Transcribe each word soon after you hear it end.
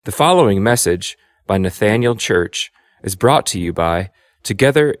The following message by Nathaniel Church is brought to you by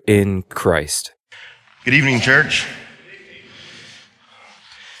Together in Christ. Good evening, church.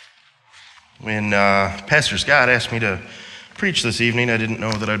 When Pastor Scott asked me to preach this evening, I didn't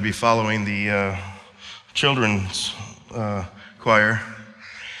know that I'd be following the children's choir.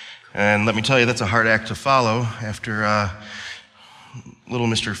 And let me tell you, that's a hard act to follow after little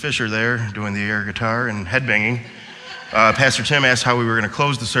Mr. Fisher there doing the air guitar and headbanging. Pastor Tim asked how we were going to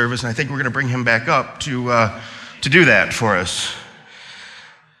close the service, and I think we're going to bring him back up to do that for us.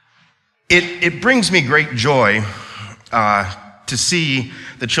 It brings me great joy to see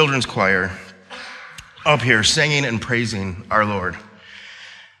the children's choir up here singing and praising our Lord.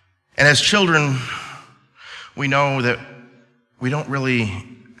 And as children, we know that we don't really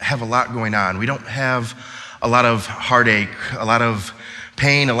have a lot going on. We don't have a lot of heartache, a lot of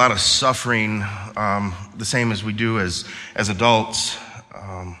pain, a lot of suffering, the same as we do as adults.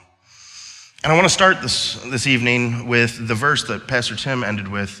 And I want to start this evening with the verse that Pastor Tim ended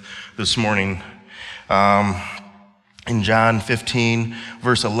with this morning. In John 15,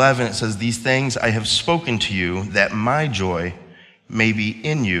 verse 11, it says, "These things I have spoken to you, that my joy may be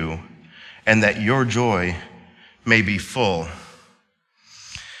in you, and that your joy may be full."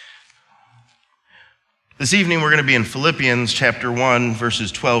 This evening, we're going to be in Philippians chapter 1,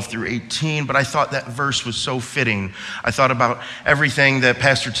 verses 12 through 18, but I thought that verse was so fitting. I thought about everything that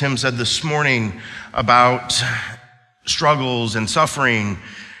Pastor Tim said this morning about struggles and suffering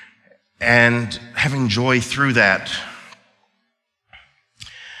and having joy through that.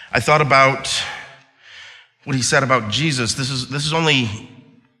 I thought about what he said about Jesus. This is only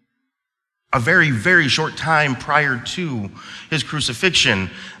a very, very short time prior to his crucifixion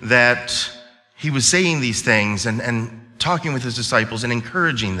that he was saying these things and talking with his disciples and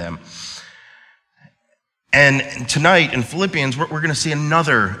encouraging them. And tonight in Philippians, we're going to see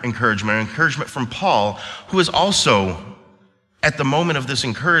another encouragement from Paul, who is also, at the moment of this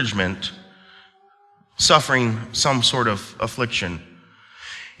encouragement, suffering some sort of affliction.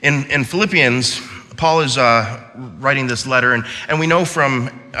 In Philippians, Paul is writing this letter, and we know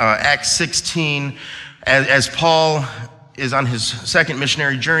from Acts 16, as Paul is on his second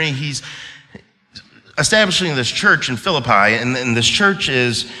missionary journey, he's establishing this church in Philippi, and this church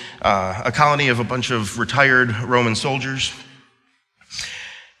is a colony of a bunch of retired Roman soldiers.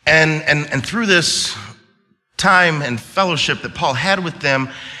 And through this time and fellowship that Paul had with them,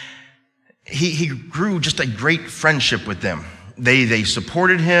 he grew just a great friendship with them. They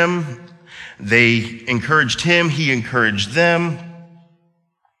supported him, they encouraged him, he encouraged them.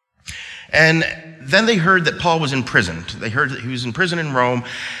 And then they heard that Paul was imprisoned. They heard that he was in prison in Rome,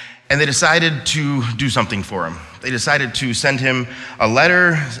 and they decided to do something for him. They decided to send him a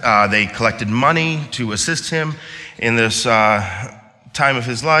letter. They collected money to assist him in this time of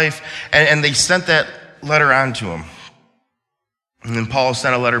his life, and they sent that letter on to him. And then Paul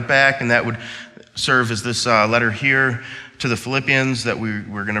sent a letter back, and that would serve as this letter here to the Philippians that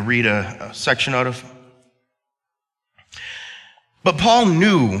we're going to read a section out of. But Paul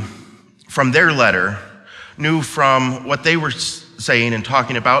knew from their letter, knew from what they were saying and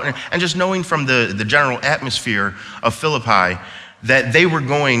talking about, and just knowing from the general atmosphere of Philippi that they were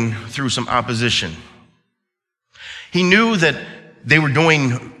going through some opposition. He knew that they were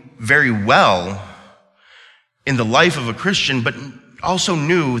doing very well in the life of a Christian, but also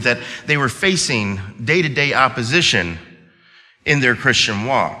knew that they were facing day-to-day opposition in their Christian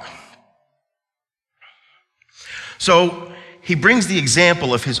walk. So he brings the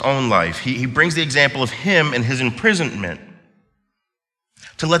example of his own life. He brings the example of him and his imprisonment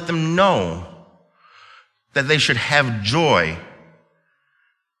to let them know that they should have joy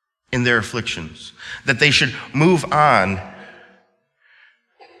in their afflictions, that they should move on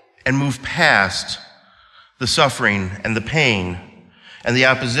and move past the suffering and the pain and the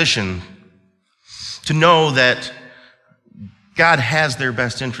opposition, to know that God has their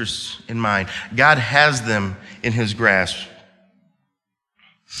best interests in mind. God has them in his grasp.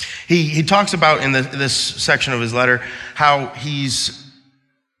 He talks about in this section of his letter how he's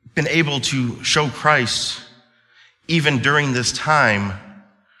been able to show Christ even during this time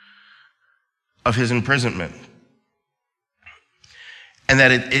of his imprisonment. And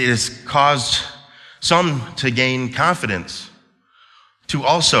that it has caused some to gain confidence to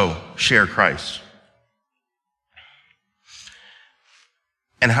also share Christ.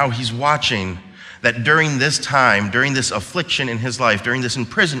 And how he's watching that during this time, during this affliction in his life, during this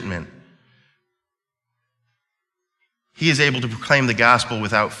imprisonment, he is able to proclaim the gospel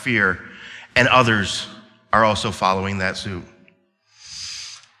without fear, and others are also following that suit.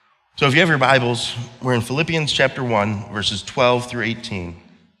 So if you have your Bibles, we're in Philippians chapter 1, verses 12 through 18.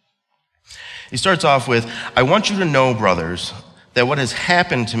 He starts off with, I want you to know, brothers, that what has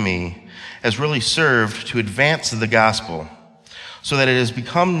happened to me has really served to advance the gospel, so that it has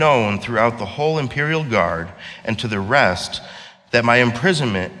become known throughout the whole imperial guard and to the rest that my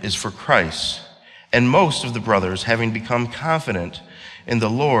imprisonment is for Christ. And most of the brothers, having become confident in the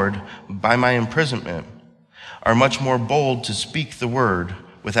Lord by my imprisonment, are much more bold to speak the word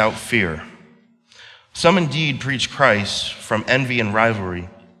without fear. Some indeed preach Christ from envy and rivalry,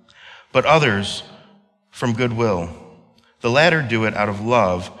 but others from goodwill. The latter do it out of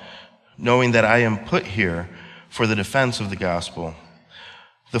love, knowing that I am put here for the defense of the gospel.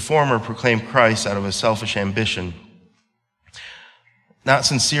 The former proclaim Christ out of a selfish ambition, not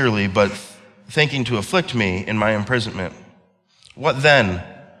sincerely, but thinking to afflict me in my imprisonment. What then?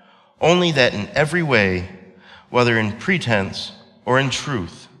 Only that in every way, whether in pretense or in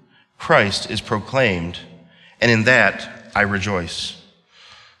truth, Christ is proclaimed, and in that I rejoice.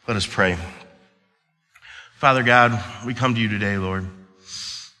 Let us pray. Father God, we come to you today, Lord,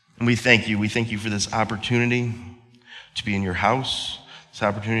 and we thank you. We thank you for this opportunity to be in your house, this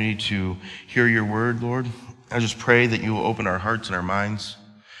opportunity to hear your word, Lord. I just pray that you will open our hearts and our minds.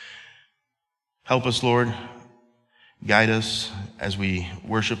 Help us, Lord. Guide us as we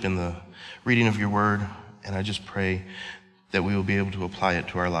worship in the reading of your word, and I just pray that we will be able to apply it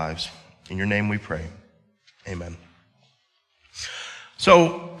to our lives. In your name we pray. Amen.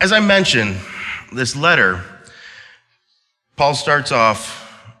 So, as I mentioned, this letter, Paul starts off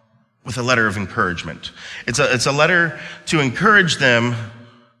with a letter of encouragement. It's a letter to encourage them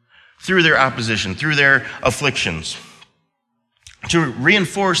through their opposition, through their afflictions, to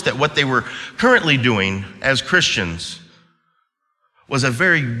reinforce that what they were currently doing as Christians was a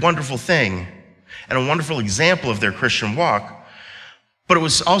very wonderful thing and a wonderful example of their Christian walk, but it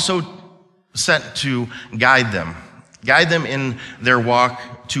was also sent to guide them in their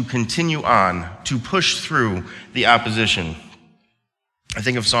walk to continue on, to push through the opposition. I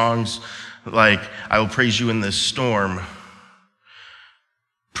think of songs like, I will praise you in this storm.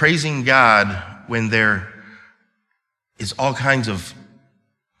 Praising God when there is all kinds of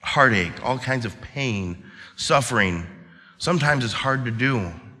heartache, all kinds of pain, suffering. Sometimes it's hard to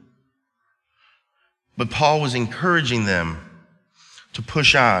do. But Paul was encouraging them to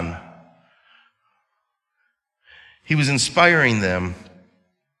push on. He was inspiring them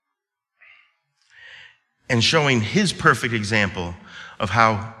and showing his perfect example of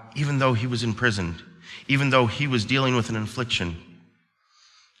how, even though he was imprisoned, even though he was dealing with an affliction,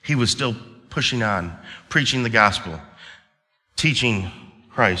 he was still pushing on, preaching the gospel, teaching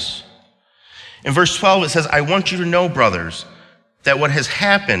Christ. In verse 12, it says, I want you to know, brothers, that what has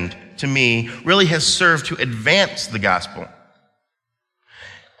happened to me really has served to advance the gospel.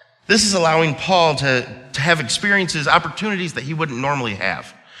 This is allowing Paul to have experiences, opportunities that he wouldn't normally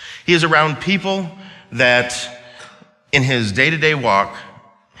have. He is around people that in his day-to-day walk,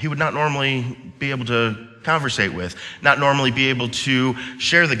 he would not normally be able to conversate with, not normally be able to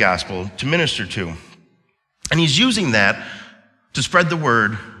share the gospel, to minister to. And he's using that to spread the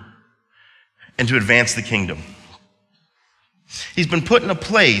word and to advance the kingdom. He's been put in a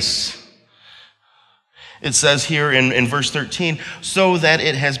place, it says here in verse 13, so that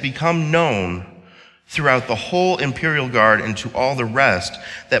it has become known throughout the whole imperial guard and to all the rest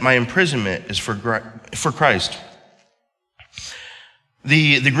that my imprisonment is for Christ.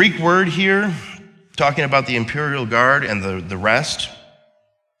 The Greek word here, talking about the imperial guard and the rest,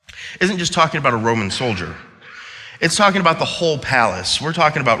 isn't just talking about a Roman soldier. It's talking about the whole palace. We're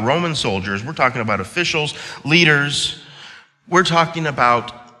talking about Roman soldiers. We're talking about officials, leaders. We're talking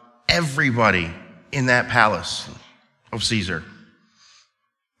about everybody in that palace of Caesar.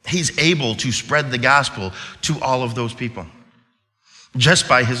 He's able to spread the gospel to all of those people just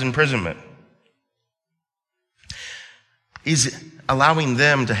by his imprisonment. He's allowing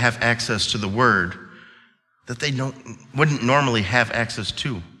them to have access to the word that they wouldn't normally have access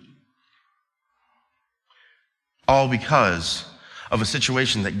to. All because of a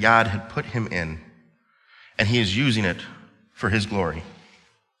situation that God had put him in, and he is using it for his glory.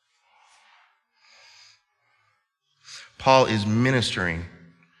 Paul is ministering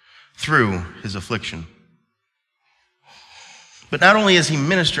through his affliction. But not only is he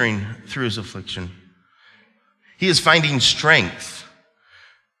ministering through his affliction, he is finding strength.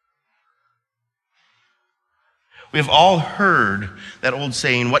 We have all heard that old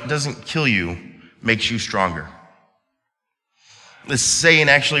saying, what doesn't kill you makes you stronger. This saying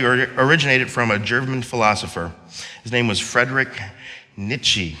actually originated from a German philosopher. His name was Friedrich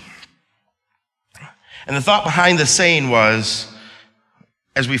Nietzsche. And the thought behind the saying was,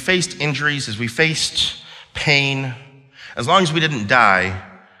 as we faced injuries, as we faced pain, as long as we didn't die,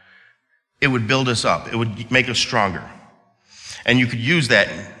 it would build us up. It would make us stronger. And you could use that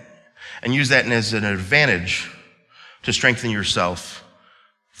as an advantage to strengthen yourself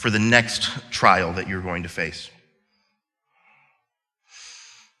for the next trial that you're going to face.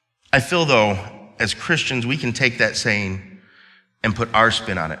 I feel, though, as Christians, we can take that saying and put our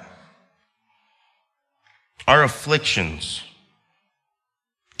spin on it. Our afflictions,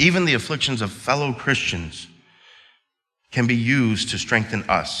 even the afflictions of fellow Christians, can be used to strengthen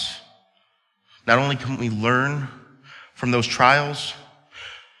us. Not only can we learn from those trials,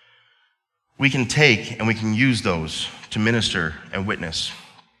 we can take and we can use those to minister and witness.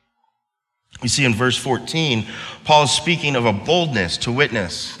 We see in verse 14, Paul is speaking of a boldness to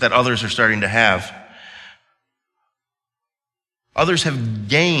witness that others are starting to have. Others have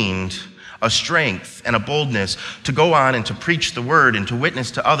gained a strength and a boldness to go on and to preach the word and to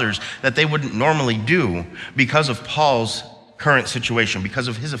witness to others that they wouldn't normally do because of Paul's current situation, because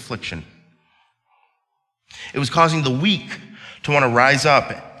of his affliction. It was causing the weak to want to rise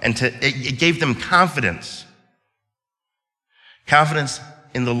up, and it gave them confidence. Confidence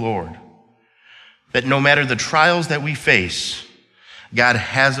in the Lord. That no matter the trials that we face, God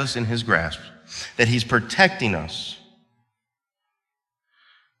has us in his grasp, that he's protecting us.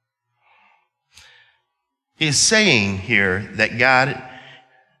 He is saying here that God,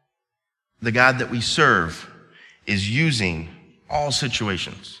 the God that we serve, is using all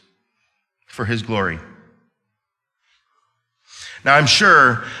situations for his glory. Now, I'm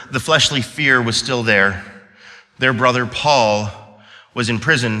sure the fleshly fear was still there. Their brother Paul was in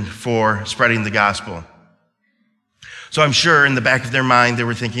prison for spreading the gospel. So I'm sure in the back of their mind, they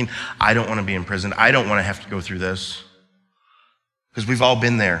were thinking, I don't want to be in prison. I don't want to have to go through this. Because we've all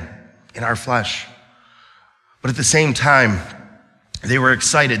been there in our flesh. But at the same time, they were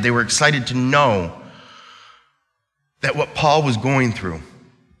excited. They were excited to know that what Paul was going through,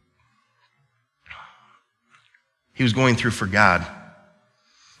 he was going through for God,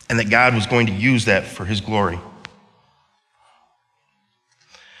 and that God was going to use that for his glory.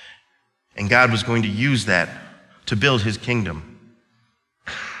 And God was going to use that to build his kingdom.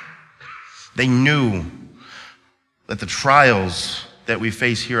 They knew that the trials that we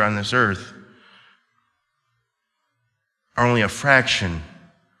face here on this earth are only a fraction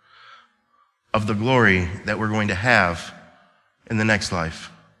of the glory that we're going to have in the next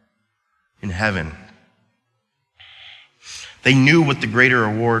life, in heaven. They knew what the greater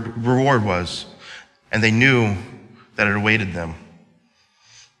reward was, and they knew that it awaited them.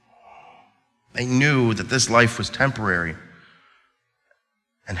 They knew that this life was temporary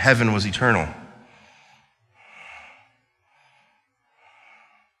and heaven was eternal.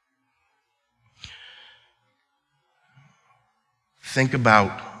 Think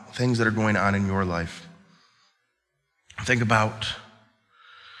about things that are going on in your life. Think about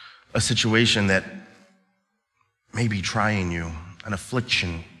a situation that may be trying you, an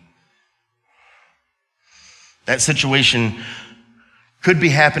affliction. That situation could be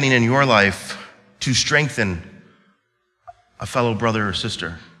happening in your life to strengthen a fellow brother or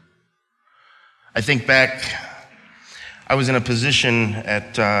sister. I think back, I was in a position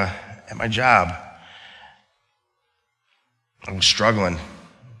at my job. I was struggling.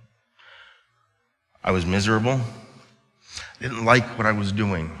 I was miserable. I didn't like what I was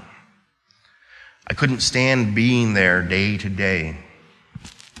doing. I couldn't stand being there day to day.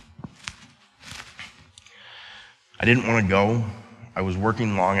 I didn't want to go. I was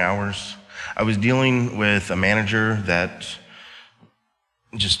working long hours. I was dealing with a manager that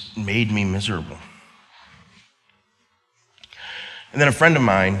just made me miserable. And then a friend of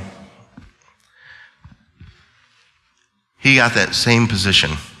mine, he got that same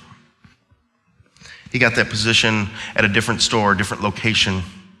position. He got that position at a different store, different location.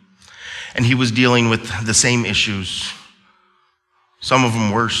 And he was dealing with the same issues, some of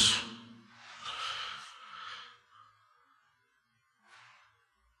them worse.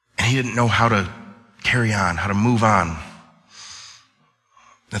 And he didn't know how to carry on, how to move on.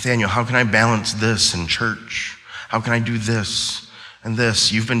 Nathaniel, how can I balance this in church? How can I do this and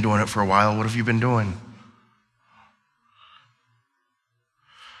this? You've been doing it for a while. What have you been doing?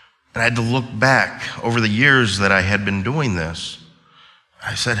 And I had to look back over the years that I had been doing this.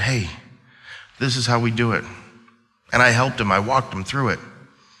 I said, hey, this is how we do it. And I helped him. I walked him through it.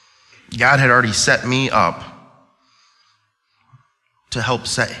 God had already set me up to help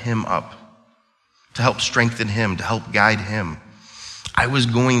set him up, to help strengthen him, to help guide him. I was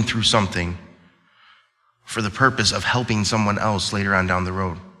going through something for the purpose of helping someone else later on down the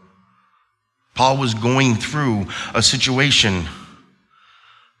road. Paul was going through a situation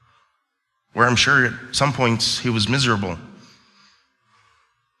where I'm sure at some points he was miserable.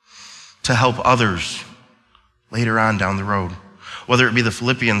 to help others later on down the road, whether it be the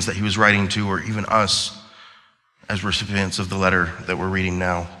Philippians that he was writing to or even us as recipients of the letter that we're reading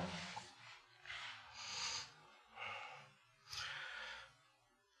now.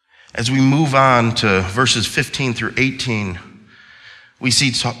 As we move on to verses 15 through 18, we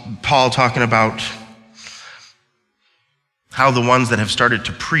see Paul talking about how the ones that have started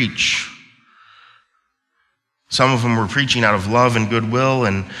to preach, some of them were preaching out of love and goodwill,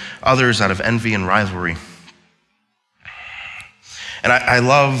 and others out of envy and rivalry. And I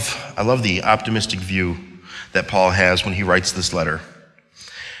love the optimistic view that Paul has when he writes this letter.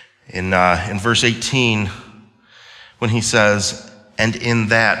 In verse 18, when he says, "And in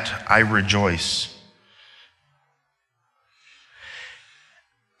that I rejoice."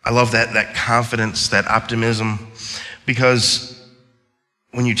 I love that confidence, that optimism, because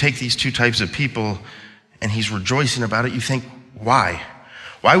when you take these two types of people and he's rejoicing about it, you think, why?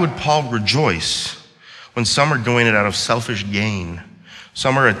 Why would Paul rejoice when some are doing it out of selfish gain?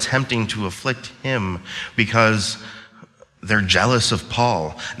 Some are attempting to afflict him because they're jealous of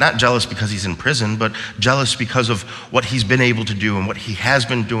Paul. Not jealous because he's in prison, but jealous because of what he's been able to do and what he has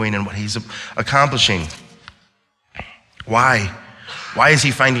been doing and what he's accomplishing. Why? Why is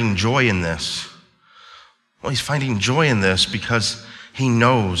he finding joy in this? Well, he's finding joy in this because he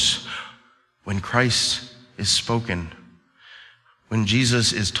knows when Christ is spoken, when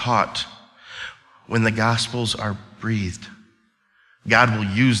Jesus is taught, when the Gospels are breathed, God will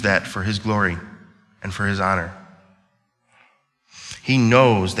use that for his glory and for his honor. He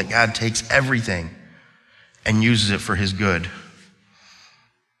knows that God takes everything and uses it for his good.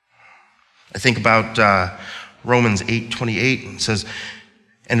 I think about Romans 8:28. It says,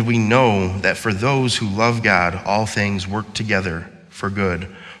 "And we know that for those who love God, all things work together for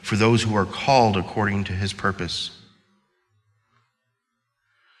good, for those who are called according to his purpose."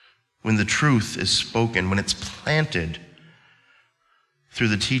 When the truth is spoken, when it's planted through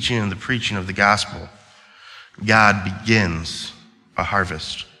the teaching and the preaching of the gospel, God begins a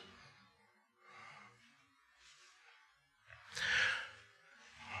harvest.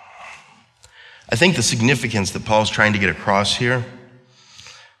 I think the significance that Paul's trying to get across here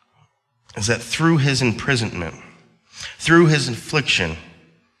is that through his imprisonment, through his affliction,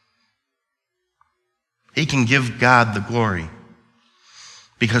 he can give God the glory,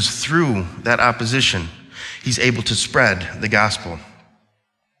 because through that opposition, he's able to spread the gospel.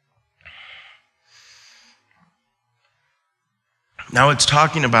 Now it's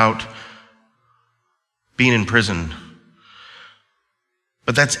talking about being in prison,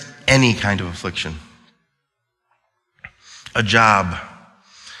 but that's any kind of affliction. A job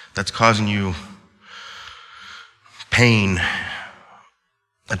that's causing you pain,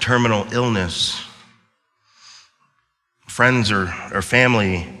 a terminal illness, friends or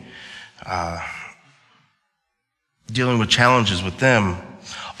family, dealing with challenges with them.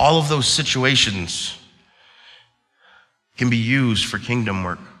 All of those situations can be used for kingdom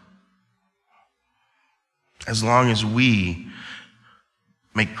work, as long as we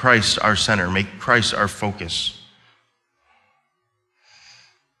make Christ our center, make Christ our focus.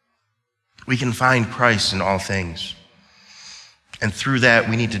 We can find Christ in all things. And through that,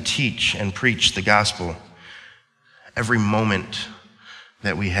 we need to teach and preach the gospel every moment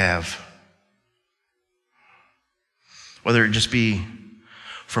that we have. Whether it just be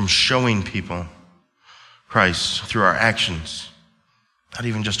from showing people Christ through our actions, not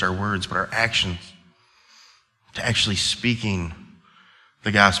even just our words, but our actions, to actually speaking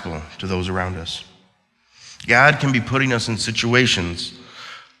the gospel to those around us. God can be putting us in situations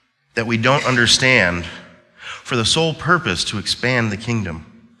that we don't understand for the sole purpose to expand the kingdom.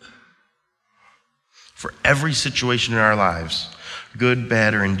 For every situation in our lives, good,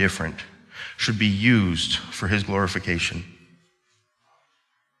 bad, or indifferent, should be used for his glorification.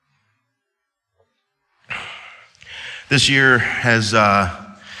 This year has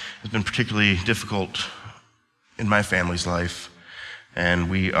been particularly difficult in my family's life, and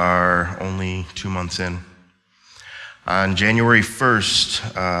we are only 2 months in. On January 1st,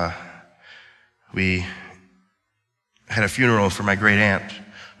 we had a funeral for my great aunt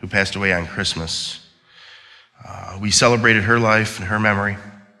who passed away on Christmas. We celebrated her life and her memory,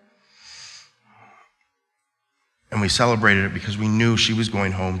 and we celebrated it because we knew she was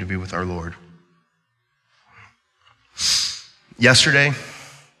going home to be with our Lord. Yesterday,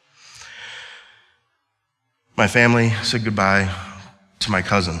 my family said goodbye to my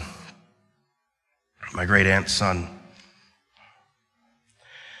cousin, my great aunt's son.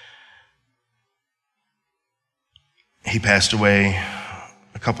 He passed away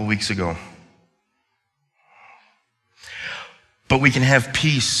a couple weeks ago. But we can have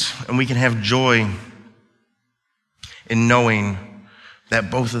peace and we can have joy in knowing that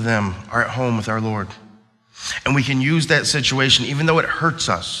both of them are at home with our Lord. And we can use that situation, even though it hurts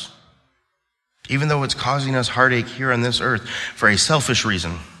us, even though it's causing us heartache here on this earth for a selfish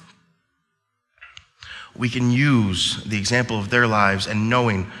reason. We can use the example of their lives and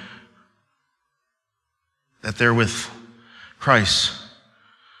knowing that they're with Christ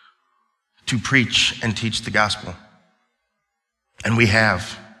to preach and teach the gospel. And we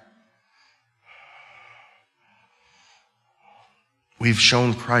have. We've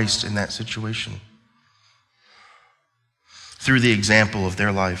shown Christ in that situation through the example of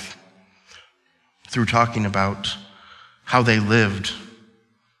their life, through talking about how they lived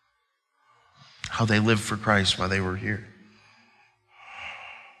for Christ while they were here.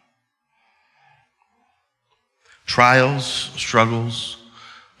 Trials, struggles,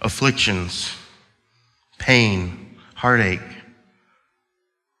 afflictions, pain, heartache,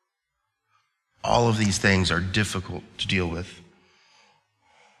 all of these things are difficult to deal with.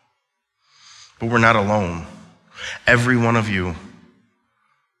 But we're not alone. Every one of you,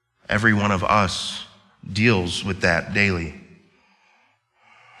 every one of us deals with that daily.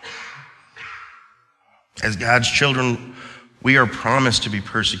 As God's children, we are promised to be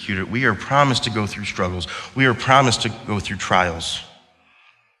persecuted. We are promised to go through struggles. We are promised to go through trials.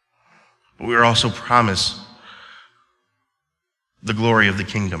 But we are also promised the glory of the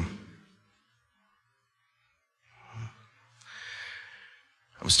kingdom.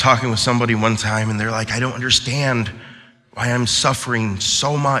 I was talking with somebody one time and they're like, I don't understand why I'm suffering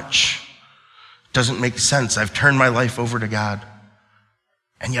so much. It doesn't make sense. I've turned my life over to God,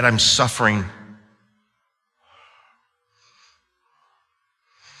 and yet I'm suffering.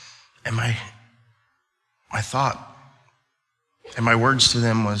 And my thought and my words to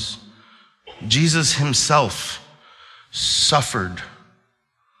them was, Jesus himself suffered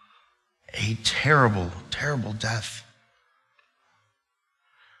a terrible, terrible death.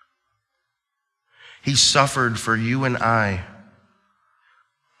 He suffered for you and I.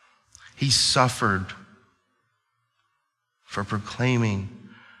 He suffered for proclaiming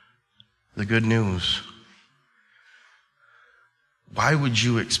the good news. Why would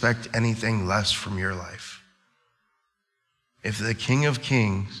you expect anything less from your life? If the King of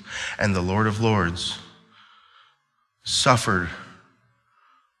Kings and the Lord of Lords suffered,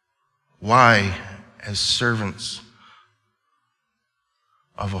 why, as servants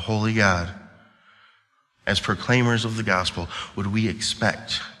of a holy God, as proclaimers of the gospel, would we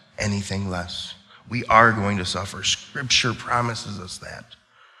expect anything less? We are going to suffer. Scripture promises us that.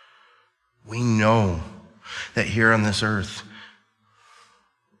 We know that here on this earth,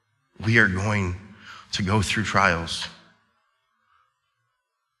 we are going to go through trials.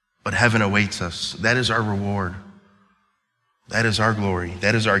 But heaven awaits us. That is our reward. That is our glory.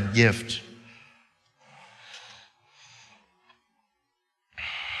 That is our gift.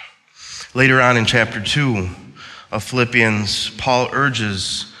 Later on in chapter 2 of Philippians, Paul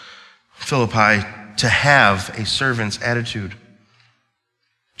urges Philippi to have a servant's attitude,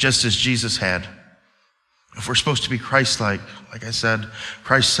 just as Jesus had. If we're supposed to be Christ-like, like I said,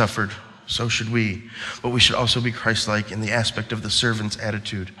 Christ suffered, so should we. But we should also be Christ-like in the aspect of the servant's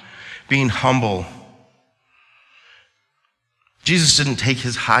attitude, being humble. Jesus didn't take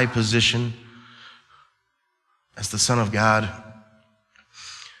his high position as the Son of God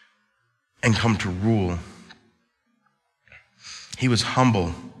and come to rule. He was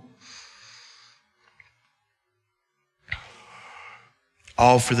humble.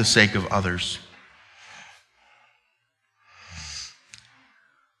 All for the sake of others.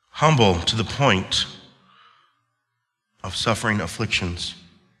 Humble to the point of suffering afflictions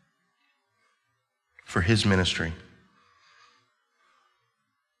for his ministry.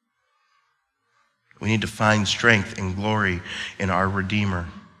 We need to find strength and glory in our Redeemer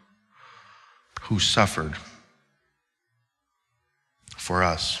who suffered for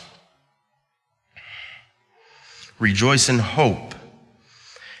us. Rejoice in hope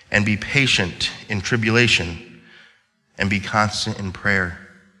and be patient in tribulation and be constant in prayer.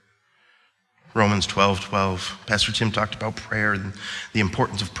 Romans 12:12. Pastor Tim talked about prayer and the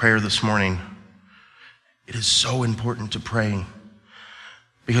importance of prayer this morning. It is so important to pray.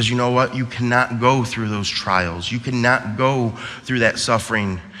 Because you know what? You cannot go through those trials. You cannot go through that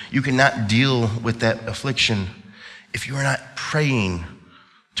suffering. You cannot deal with that affliction if you are not praying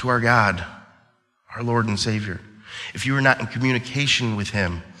to our God, our Lord and Savior. If you are not in communication with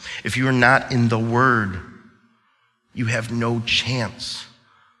him, if you are not in the Word, you have no chance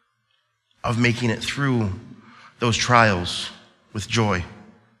of making it through those trials with joy.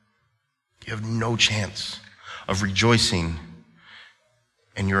 You have no chance of rejoicing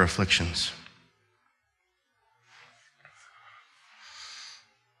in your afflictions.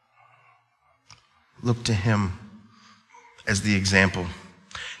 Look to him as the example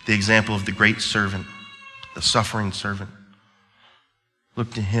of the great servant, the suffering servant.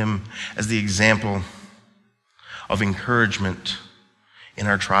 Look to him as the example of encouragement in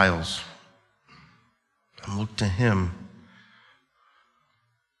our trials. And look to him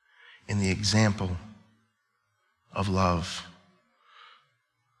in the example of love,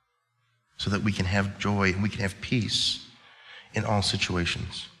 so that we can have joy and we can have peace in all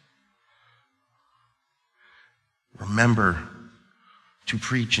situations. Remember to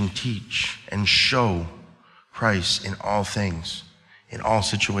preach and teach and show Christ in all things, in all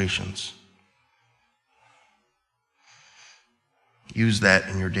situations. Use that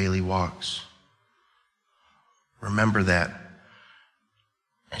in your daily walks. Remember that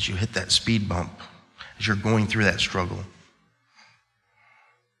as you hit that speed bump, as you're going through that struggle.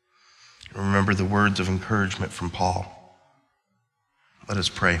 Remember the words of encouragement from Paul. Let us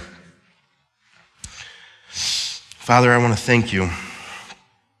pray. Father, I want to thank you.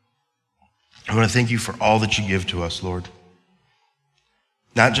 I want to thank you for all that you give to us, Lord.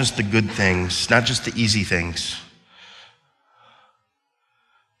 Not just the good things, not just the easy things,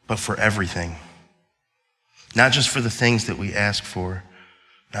 but for everything. Not just for the things that we ask for,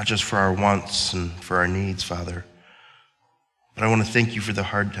 not just for our wants and for our needs, Father, but I want to thank you for the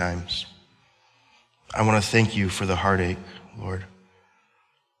hard times. I want to thank you for the heartache, Lord,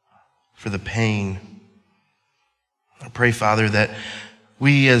 for the pain. I pray, Father, that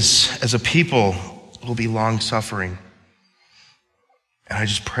we as a people will be long-suffering. And I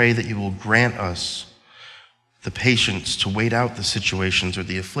just pray that you will grant us the patience to wait out the situations or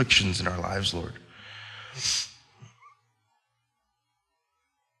the afflictions in our lives, Lord.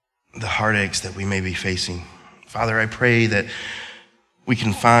 The heartaches that we may be facing. Father, I pray that we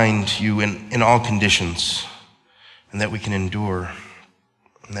can find you in all conditions, and that we can endure,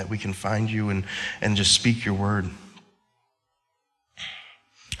 and that we can find you and just speak your word.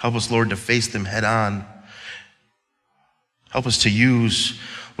 Help us, Lord, to face them head on. Help us to use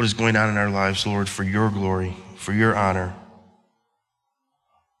what is going on in our lives, Lord, for your glory, for your honor.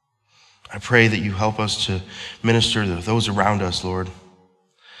 I pray that you help us to minister to those around us, Lord,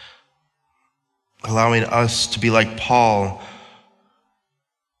 allowing us to be like Paul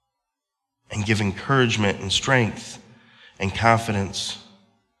and give encouragement and strength and confidence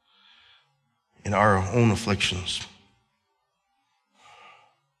in our own afflictions.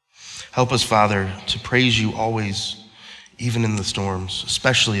 Help us, Father, to praise you always, even in the storms,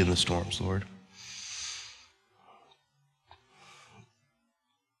 especially in the storms, Lord.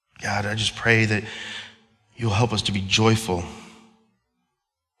 God, I just pray that you'll help us to be joyful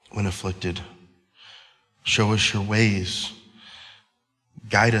when afflicted. Show us your ways.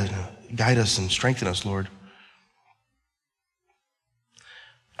 Guide us and strengthen us, Lord.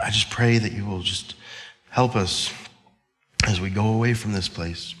 I just pray that you will just help us as we go away from this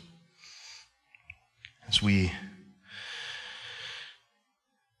place, as we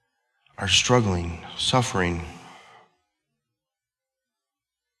are struggling, suffering,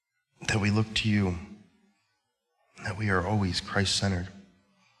 that we look to you, that we are always Christ-centered.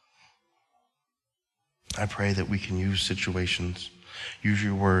 I pray that we can use situations, use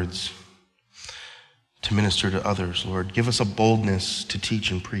your words to minister to others, Lord. Give us a boldness to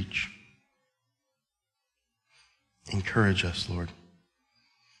teach and preach. Encourage us, Lord.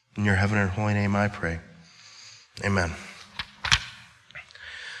 In your heaven and holy name I pray. Amen.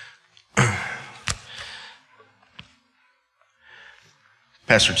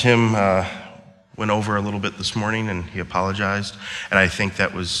 Pastor Tim went over a little bit this morning and he apologized. And I think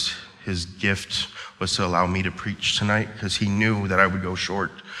that was his gift, was to allow me to preach tonight, because he knew that I would go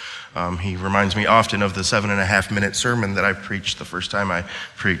short. He reminds me often of the 7.5-minute sermon that I preached the first time I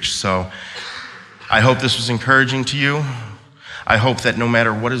preached. So I hope this was encouraging to you. I hope that no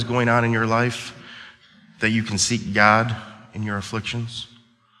matter what is going on in your life, that you can seek God in your afflictions.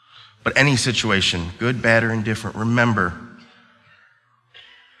 But any situation, good, bad, or indifferent, remember,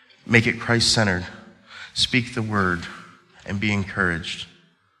 make it Christ-centered. Speak the word and be encouraged.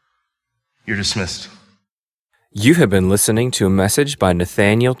 You're dismissed. You have been listening to a message by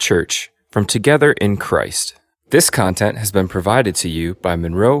Nathanael Church from Together in Christ. This content has been provided to you by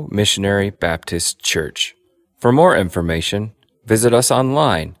Monroe Missionary Baptist Church. For more information, visit us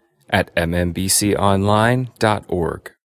online at mmbconline.org.